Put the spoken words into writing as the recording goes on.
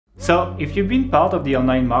So if you've been part of the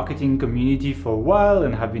online marketing community for a while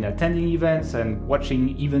and have been attending events and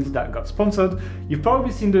watching events that got sponsored, you've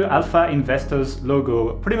probably seen the Alpha Investors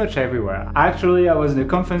logo pretty much everywhere. Actually, I was in a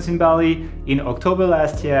conference in Bali in October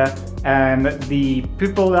last year, and the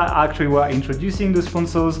people that actually were introducing the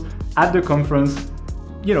sponsors at the conference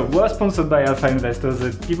were sponsored by Alpha Investors,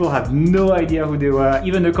 and people had no idea who they were,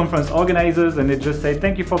 even the conference organizers, and they just say,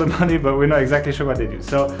 thank you for the money, but we're not exactly sure what they do.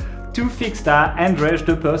 So to fix that, Andrzej,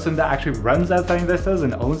 the person that actually runs Alpha Investors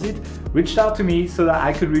and owns it, reached out to me so that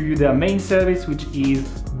I could review their main service, which is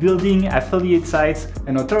building affiliate sites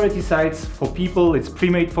and authority sites for people. It's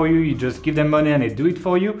pre-made for you, you just give them money and they do it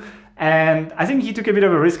for you. And I think he took a bit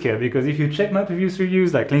of a risk here, because if you check my previous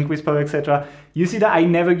reviews like Link Whisper, etc., you see that I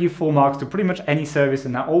never give full marks to pretty much any service,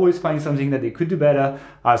 and I always find something that they could do better.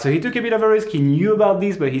 So he took a bit of a risk, he knew about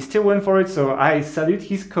this, but he still went for it, so I salute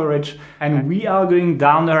his courage. And we are going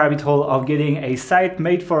down the rabbit hole of getting a site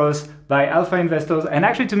made for us by Alpha Investors. And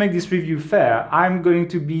actually, to make this review fair, I'm going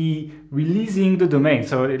to be releasing the domain.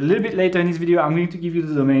 So a little bit later in this video, I'm going to give you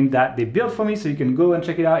the domain that they built for me, so you can go and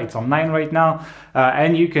check it out. It's online right now,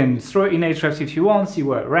 and you can throw in Ahrefs if you want, see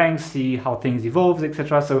where it ranks, see how things evolve,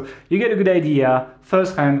 etc. So you get a good idea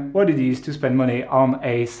firsthand what it is to spend money on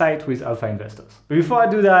a site with Alpha Investors. But before I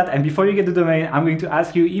do that, and before you get the domain, I'm going to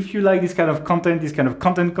ask you, if you like this kind of content, this kind of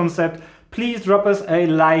content concept, please drop us a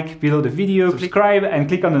like below the video, subscribe and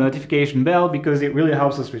click on the notification bell, because it really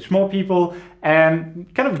helps us reach more people and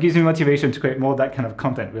kind of gives me motivation to create more of that kind of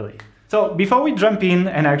content, really. So before we jump in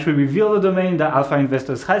and actually reveal the domain that Alpha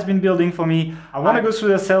Investors has been building for me, I want to go through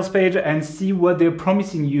the sales page and see what they're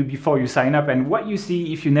promising you before you sign up and what you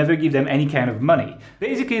see if you never give them any kind of money.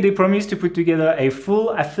 Basically, they promise to put together a full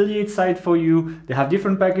affiliate site for you. They have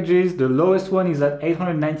different packages. The lowest one is at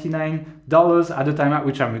 $899 at the time at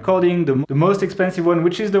which I'm recording. The most expensive one,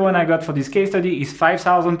 which is the one I got for this case study, is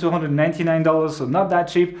 $5,299, so not that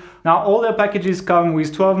cheap. Now, all their packages come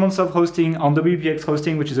with 12 months of hosting on WPX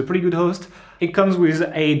Hosting, which is a pretty good host. It comes with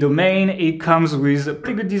a domain, it comes with a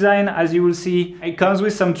pretty good design, as you will see. It comes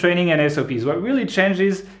with some training and SOPs. What really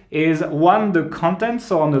changes is, one, the content.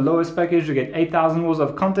 So on the lowest package, you get 8,000 words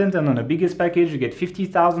of content, and on the biggest package, you get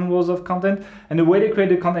 50,000 words of content. And the way they create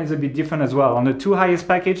the content is a bit different as well. On the two highest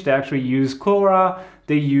package, they actually use Quora.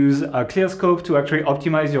 They use ClearScope to actually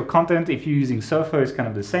optimize your content. If you're using Surfer, it's kind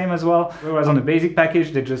of the same as well. Whereas on the basic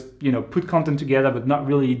package, they just put content together, but not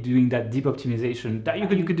really doing that deep optimization that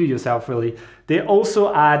you could do yourself, really. They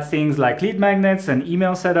also add things like lead magnets and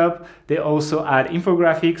email setup. They also add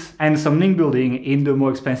infographics and some link building in the more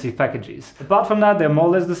expensive packages. Apart from that, they're more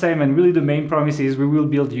or less the same, and really the main promise is we will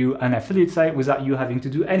build you an affiliate site without you having to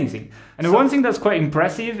do anything. And the one thing that's quite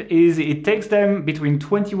impressive is it takes them between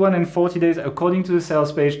 21 and 40 days, according to the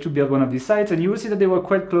sales page, to build one of these sites. And you will see that they were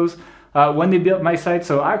quite close when they built my site.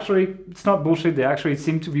 So actually, it's not bullshit. They actually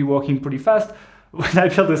seem to be working pretty fast. When I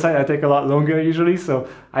build the site, I take a lot longer usually. So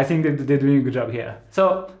I think that they're doing a good job here.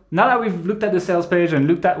 So now that we've looked at the sales page and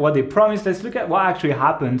looked at what they promised, let's look at what actually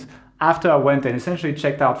happened after I went and essentially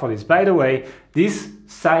checked out for this. By the way, this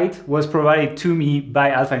site was provided to me by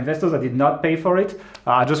Alpha Investors. I did not pay for it.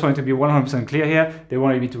 I just wanted to be 100% clear here. They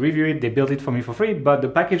wanted me to review it. They built it for me for free, but the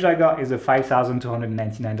package I got is a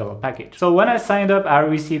 $5,299 package. So when I signed up, I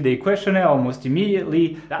received a questionnaire almost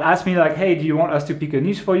immediately that asked me like, hey, do you want us to pick a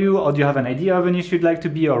niche for you? Or do you have an idea of a niche you'd like to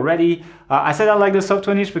be already? I said I like the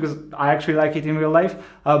software niche because I actually like it in real life,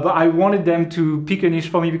 but I wanted them to pick a niche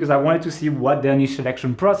for me because I wanted to see what their niche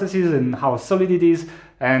selection process is and how solid it is.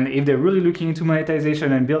 And if they're really looking into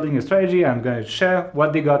monetization and building a strategy, I'm going to share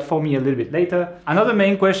what they got for me a little bit later. Another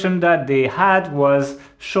main question that they had was,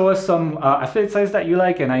 show us some affiliate sites that you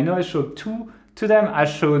like. And I know I showed two to them. I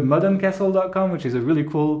showed moderncastle.com, which is a really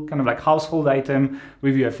cool kind of like household item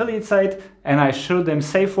review affiliate site. And I showed them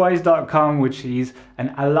safewise.com, which is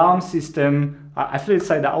an alarm system affiliate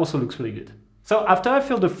site that also looks really good. So after I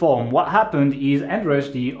filled the form, what happened is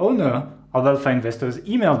Andrzej, the owner of Alpha Investors,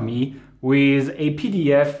 emailed me with a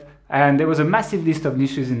PDF, and there was a massive list of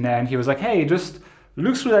niches in there, and he was like, hey, just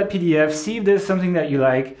look through that PDF, see if there's something that you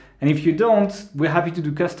like, and if you don't, we're happy to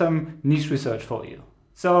do custom niche research for you.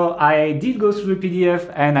 So I did go through the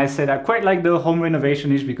PDF, and I said I quite like the home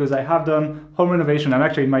renovation niche because I have done home renovation. I'm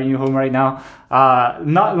actually in my new home right now,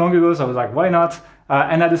 not long ago, so I was like, why not?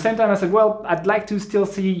 And at the same time, I said, well, I'd like to still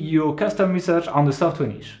see your custom research on the software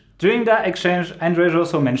niche. During that exchange, Andrzej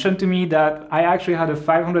also mentioned to me that I actually had a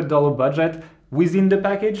 $500 budget within the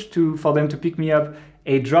package for them to pick me up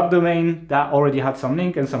a drop domain that already had some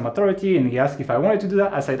link and some authority, and he asked if I wanted to do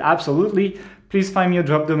that. I said, absolutely. Please find me a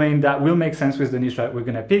drop domain that will make sense with the niche that we're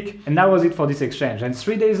gonna pick. And that was it for this exchange. And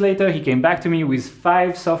 3 days later, he came back to me with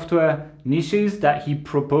 5 software niches that he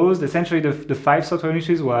proposed. Essentially, the 5 software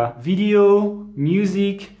niches were video,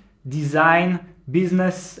 music, design,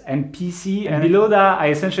 business, and PC. And below that, I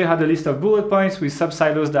essentially had a list of bullet points with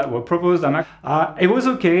sub-silos that were proposed. And it was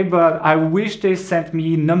okay, but I wish they sent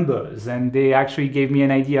me numbers and they actually gave me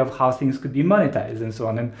an idea of how things could be monetized and so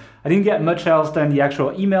on. And I didn't get much else than the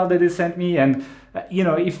actual email that they sent me. And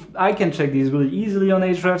if I can check these really easily on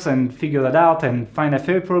Ahrefs and figure that out and find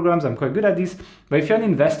affiliate programs, I'm quite good at this. But if you're an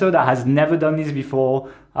investor that has never done this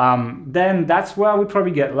before, then that's where I would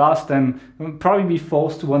probably get lost and probably be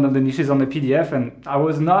forced to one of the niches on the PDF. And I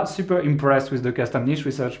was not super impressed with the custom niche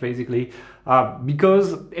research, basically,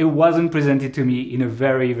 because it wasn't presented to me in a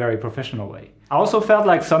very, very professional way. I also felt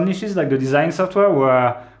like some niches, like the design software,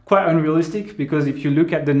 were quite unrealistic, because if you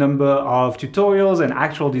look at the number of tutorials and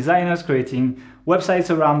actual designers creating websites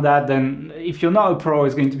around that, then if you're not a pro,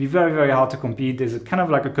 it's going to be very, very hard to compete. There's kind of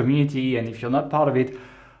like a community, and if you're not part of it,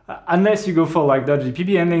 unless you go for like dodgy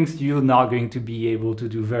PBN links, you're not going to be able to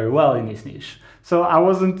do very well in this niche. So I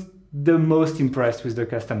wasn't the most impressed with the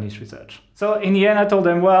custom niche research. So in the end, I told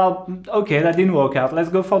them, well, okay, that didn't work out. Let's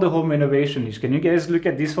go for the home renovation niche. Can you guys look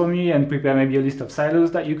at this for me and prepare maybe a list of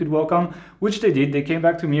silos that you could work on? Which they did. They came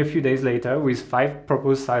back to me a few days later with 5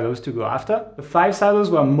 proposed silos to go after. The 5 silos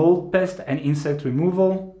were mold, pest, and insect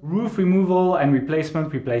removal, roof removal and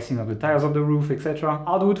replacement, replacing of the tiles of the roof, etc.,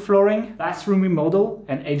 hardwood flooring, bathroom remodel,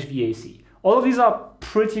 and HVAC. All of these are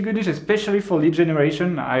pretty good niches, especially for lead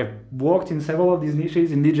generation. I've worked in several of these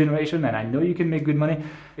niches in lead generation, and I know you can make good money.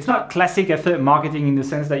 It's not classic affiliate marketing in the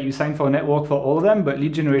sense that you sign for a network for all of them, but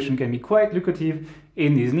lead generation can be quite lucrative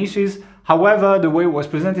in these niches. However, the way it was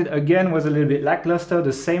presented again was a little bit lackluster,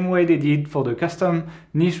 the same way they did for the custom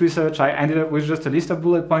niche research. I ended up with just a list of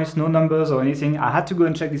bullet points, no numbers or anything. I had to go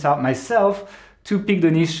and check this out myself to pick the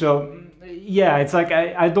niche. So yeah, it's like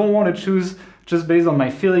I don't want to choose just based on my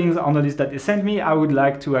feelings on the list that they sent me. I would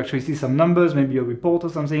like to actually see some numbers, maybe a report or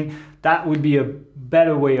something. That would be a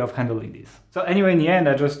better way of handling this. So anyway, in the end,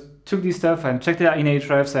 I just took this stuff and checked it out in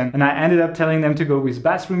Ahrefs, and I ended up telling them to go with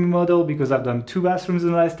bathroom remodel because I've done 2 bathrooms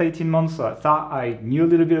in the last 18 months. So I thought I knew a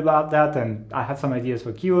little bit about that and I had some ideas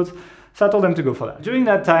for keywords. So I told them to go for that. During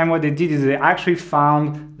that time, what they did is they actually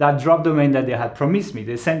found that drop domain that they had promised me.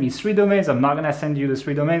 They sent me 3 domains. I'm not going to send you the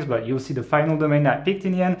 3 domains, but you'll see the final domain that I picked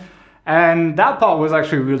in the end. And that part was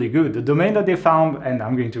actually really good. The domain that they found, and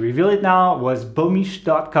I'm going to reveal it now, was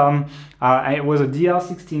bomish.com. And it was a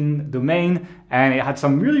DR16 domain, and it had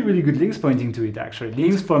some really, really good links pointing to it, actually.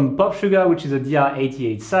 Links from Pop Sugar, which is a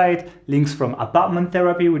DR88 site, links from Apartment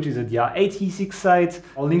Therapy, which is a DR86 site,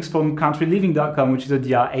 or links from countryliving.com, which is a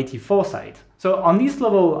DR84 site. So on this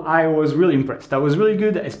level, I was really impressed. That was really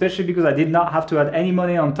good, especially because I did not have to add any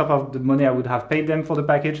money on top of the money I would have paid them for the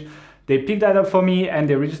package. They picked that up for me and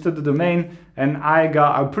they registered the domain, and I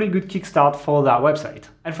got a pretty good kickstart for that website.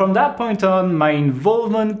 And from that point on, my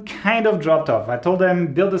involvement kind of dropped off. I told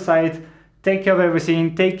them, build the site, take care of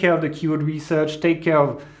everything, take care of the keyword research, take care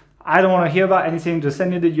of, I don't want to hear about anything, just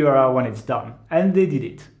send me the URL when it's done. And they did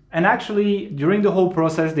it. And actually, during the whole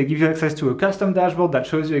process, they give you access to a custom dashboard that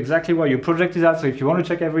shows you exactly where your project is at. So if you want to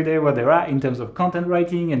check every day where they're at in terms of content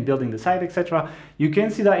writing and building the site, etc., you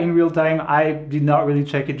can see that in real time. I did not really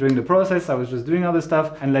check it during the process. I was just doing other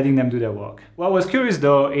stuff and letting them do their work. What was curious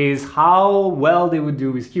though is how well they would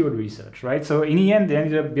do with keyword research, right? So in the end, they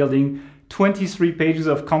ended up building 23 pages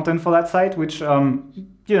of content for that site, which,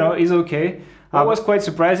 is okay. What was quite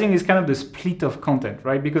surprising is kind of the split of content,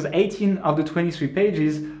 right? Because 18 of the 23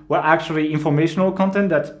 pages were actually informational content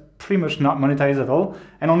that's pretty much not monetized at all.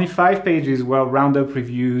 And only 5 pages were roundup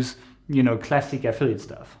reviews, classic affiliate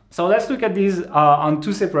stuff. So let's look at these on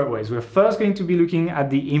 2 separate ways. We're first going to be looking at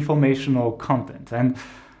the informational content. And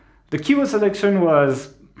the keyword selection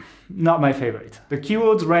was not my favorite. The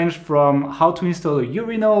keywords ranged from how to install a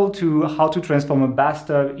urinal to how to transform a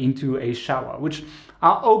bathtub into a shower, which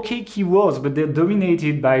are okay keywords, but they're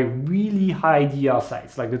dominated by really high DR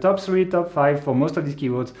sites. Like the top 3, top 5 for most of these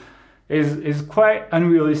keywords is quite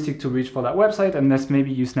unrealistic to reach for that website unless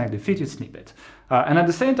maybe you snag the featured snippet. And at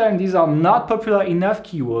the same time, these are not popular enough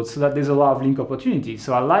keywords so that there's a lot of link opportunities.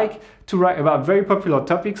 So I like to write about very popular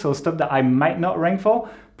topics or stuff that I might not rank for,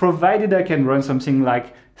 provided I can run something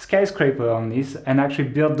like skyscraper on this and actually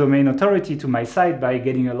build domain authority to my site by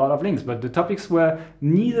getting a lot of links. But the topics were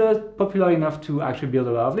neither popular enough to actually build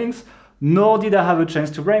a lot of links, nor did I have a chance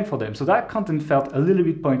to rank for them. So that content felt a little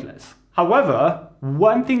bit pointless. However,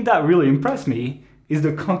 one thing that really impressed me is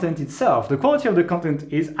the content itself. The quality of the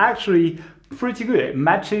content is actually pretty good. It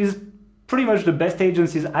matches pretty much the best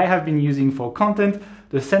agencies I have been using for content.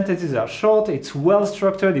 The sentences are short, it's well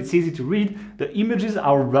structured, it's easy to read, the images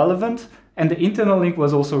are relevant, and the internal link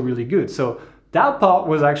was also really good. So that part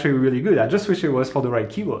was actually really good. I just wish it was for the right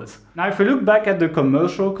keywords. Now, if we look back at the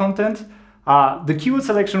commercial content, the keyword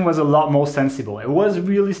selection was a lot more sensible. It was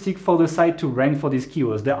realistic for the site to rank for these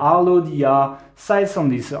keywords. There are low DR sites on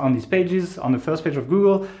these pages, on the first page of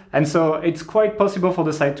Google, and so it's quite possible for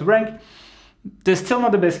the site to rank. They're still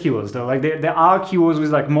not the best keywords though. Like there are keywords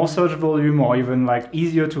with like more search volume or even like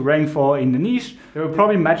easier to rank for in the niche. They were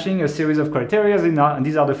probably matching a series of criteria, and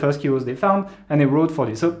these are the first keywords they found, and they wrote for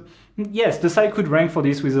this. So yes, the site could rank for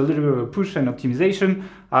this with a little bit of a push and optimization.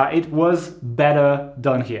 It was better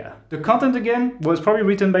done here. The content again was probably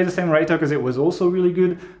written by the same writer because it was also really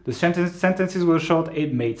good. The sentences were short,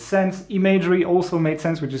 it made sense. Imagery also made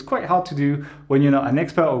sense, which is quite hard to do when you're not an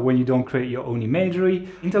expert or when you don't create your own imagery.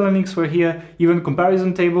 Internal links were here. Even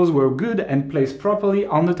comparison tables were good and placed properly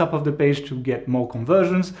on the top of the page to get more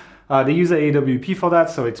conversions. They use AWP for that,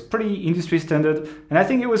 so it's pretty industry standard, and I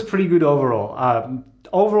think it was pretty good overall.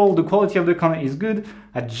 Overall, the quality of the content is good.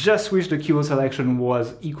 I just wish the keyword selection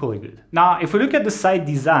was equally good. Now, if we look at the site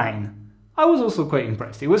design, I was also quite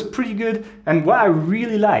impressed. It was pretty good, and what I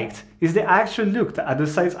really liked is they actually looked at the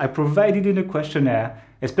sites I provided in the questionnaire,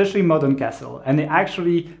 especially Modern Castle, and they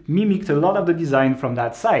actually mimicked a lot of the design from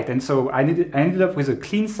that site. And so I ended up with a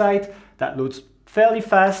clean site that loads fairly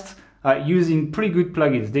fast, using pretty good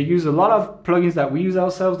plugins. They use a lot of plugins that we use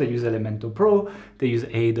ourselves. They use Elementor Pro, they use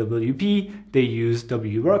AWP, they use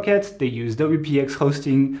WRocket, they use WPX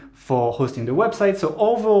hosting for hosting the website. So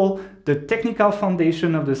overall, the technical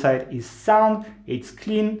foundation of the site is sound, it's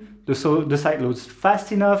clean, the site loads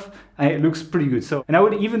fast enough, and it looks pretty good. So, and I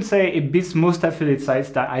would even say it beats most affiliate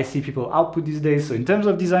sites that I see people output these days. So in terms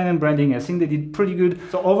of design and branding, I think they did pretty good.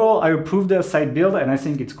 So overall, I approve their site build, and I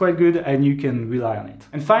think it's quite good and you can rely on it.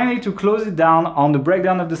 And finally, to close it down on the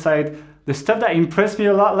breakdown of the site, the stuff that impressed me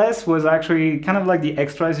a lot less was actually kind of like the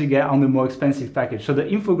extras you get on the more expensive package. So the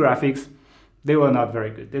infographics, they were not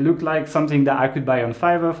very good. They looked like something that I could buy on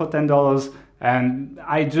Fiverr for $10. And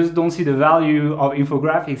I just don't see the value of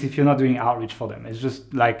infographics if you're not doing outreach for them. It's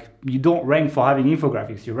just like you don't rank for having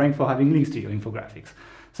infographics, you rank for having links to your infographics.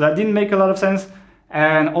 So that didn't make a lot of sense.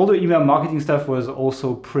 And all the email marketing stuff was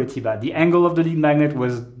also pretty bad. The angle of the lead magnet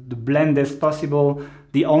was the blandest possible.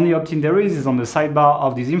 The only opt-in there is on the sidebar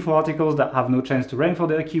of these info articles that have no chance to rank for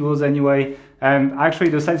their keywords anyway. And actually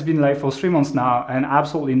the site's been live for 3 months now and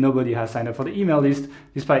absolutely nobody has signed up for the email list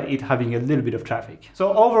despite it having a little bit of traffic.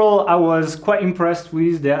 So overall, I was quite impressed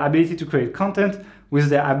with their ability to create content, with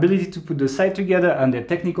their ability to put the site together and their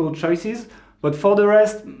technical choices. But for the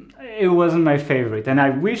rest, it wasn't my favorite. And I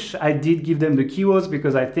wish I did give them the keywords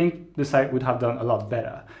because I think the site would have done a lot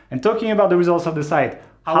better. And talking about the results of the site,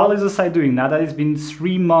 how is the site doing now that it's been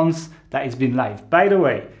 3 months that it's been live? By the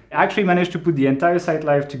way, I actually managed to put the entire site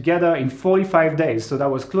live together in 45 days. So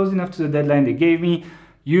that was close enough to the deadline they gave me.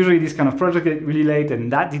 Usually this kind of project get really late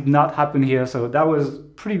and that did not happen here. So that was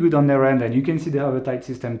pretty good on their end and you can see they have a tight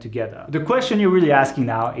system together. The question you're really asking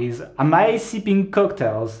now is, am I sipping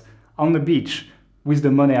cocktails on the beach with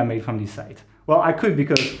the money I made from this site? Well, I could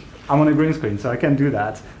because I'm on a green screen, so I can do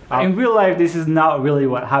that. In real life, this is not really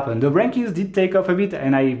what happened. The rankings did take off a bit,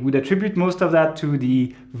 and I would attribute most of that to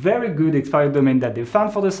the very good expired domain that they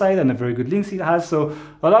found for the site and the very good links it has. So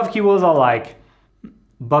a lot of keywords are like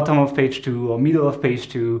bottom of page 2 or middle of page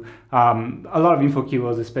 2, a lot of info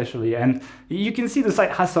keywords especially. And you can see the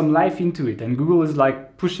site has some life into it, and Google is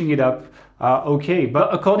like pushing it up. Okay,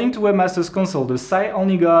 but according to Webmasters Console, the site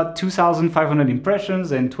only got 2,500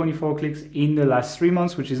 impressions and 24 clicks in the last 3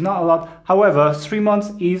 months, which is not a lot. However, 3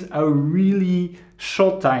 months is a really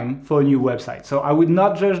short time for a new website. So I would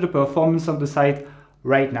not judge the performance of the site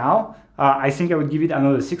right now. I think I would give it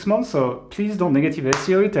another 6 months. So please don't negative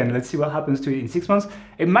SEO it and let's see what happens to it in 6 months.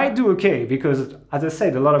 It might do okay because, as I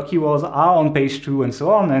said, a lot of keywords are on page 2 and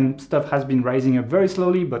so on, and stuff has been rising up very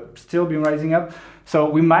slowly, but still been rising up. So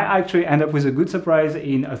we might actually end up with a good surprise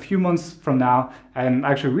in a few months from now and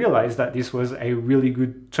actually realize that this was a really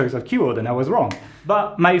good choice of keyword and I was wrong.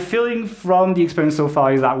 But my feeling from the experience so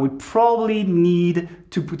far is that I would probably need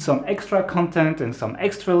to put some extra content and some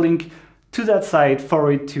extra link to that site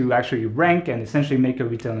for it to actually rank and essentially make a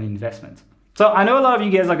return on investment. So I know a lot of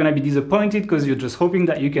you guys are going to be disappointed because you're just hoping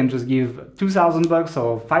that you can just give $2,000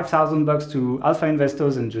 or $5,000 to alpha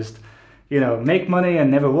investors and just, you know, make money and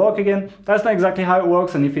never work again. That's not exactly how it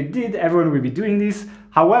works, and if it did, everyone would be doing this.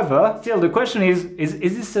 However, still the question is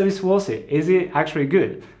this service worth it? Is it actually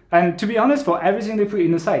good? And to be honest, for everything they put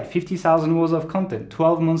in the site, 50,000 words of content,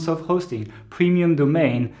 12 months of hosting, premium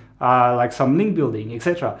domain, like some link building,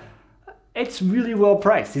 etc. It's really well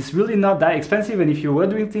priced. It's really not that expensive, and if you were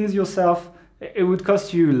doing things yourself, it would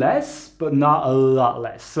cost you less, but not a lot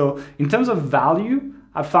less. So in terms of value,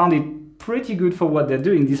 I found it pretty good for what they're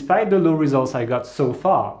doing, despite the low results I got so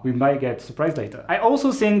far. We might get surprised later. I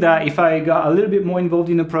also think that if I got a little bit more involved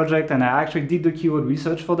in a project and I actually did the keyword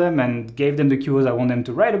research for them and gave them the keywords I want them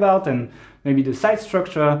to write about and maybe the site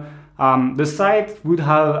structure, the site would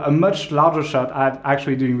have a much larger shot at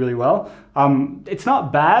actually doing really well. It's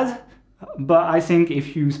not bad, but I think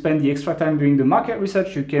if you spend the extra time doing the market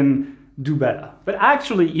research, you can do better. But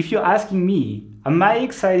actually, if you're asking me, am I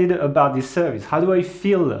excited about this service? How do I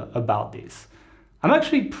feel about this? I'm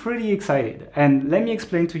actually pretty excited, and let me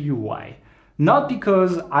explain to you why. Not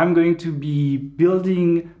because I'm going to be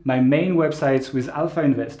building my main websites with alpha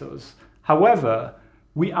investors. However,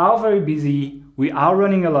 we are very busy, we are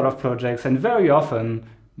running a lot of projects, and very often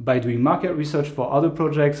by doing market research for other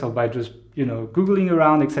projects or by just Googling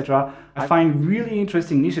around, etc., I find really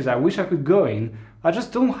interesting niches I wish I could go in. I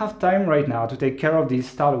just don't have time right now to take care of this,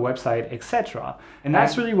 start a website, etc. And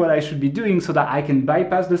that's really what I should be doing so that I can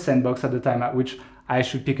bypass the sandbox at the time at which I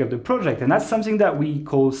should pick up the project. And that's something that we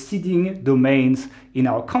call seeding domains in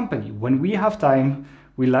our company. When we have time,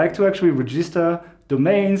 we like to actually register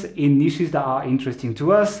domains in niches that are interesting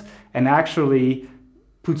to us and actually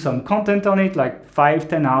put some content on it, like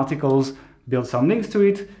 5-10 articles, build some links to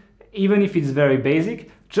it, even if it's very basic,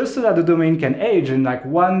 just so that the domain can age and like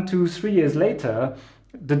 1, 2, 3 years later,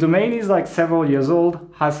 the domain is like several years old,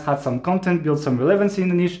 has had some content, built some relevancy in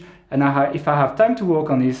the niche, and if I have time to work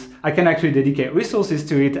on this, I can actually dedicate resources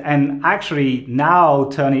to it and actually now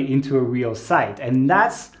turn it into a real site. And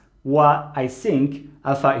that's what I think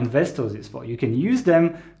Alpha Investors is for. You can use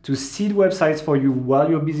them to seed websites for you while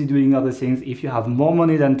you're busy doing other things if you have more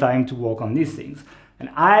money than time to work on these things. And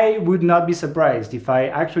I would not be surprised if I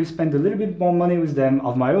actually spend a little bit more money with them,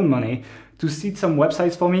 of my own money, to seed some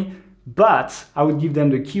websites for me, but I would give them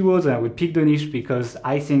the keywords and I would pick the niche because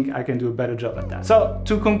I think I can do a better job at that. So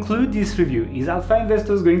to conclude this review, is Alpha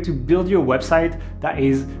Investors going to build you a website that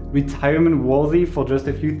is retirement worthy for just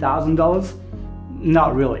a few $1,000s?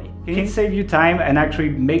 Not really. Can it save you time and actually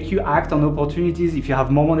make you act on opportunities if you have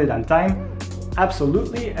more money than time?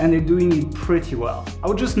 Absolutely, and they're doing it pretty well. I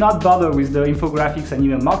would just not bother with the infographics and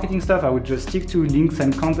email marketing stuff. I would just stick to links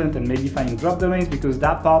and content and maybe finding drop domains, because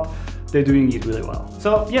that part, they're doing it really well.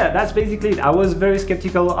 So yeah, that's basically it. I was very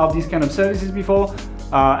skeptical of these kind of services before,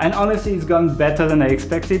 and honestly it's gone better than I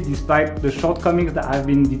expected despite the shortcomings that I've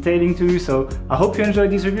been detailing to you. So I hope you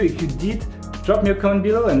enjoyed this review. If you did, drop me a comment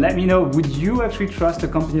below and let me know, would you actually trust a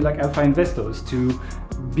company like Alpha Investors to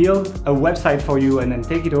build a website for you and then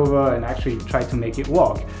take it over and actually try to make it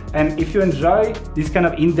work? And if you enjoy this kind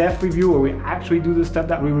of in-depth review where we actually do the stuff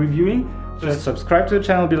that we're reviewing, just subscribe to the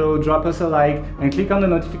channel below, drop us a like, and click on the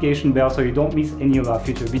notification bell so you don't miss any of our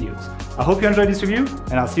future videos. I hope you enjoyed this review,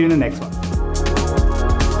 and I'll see you in the next one.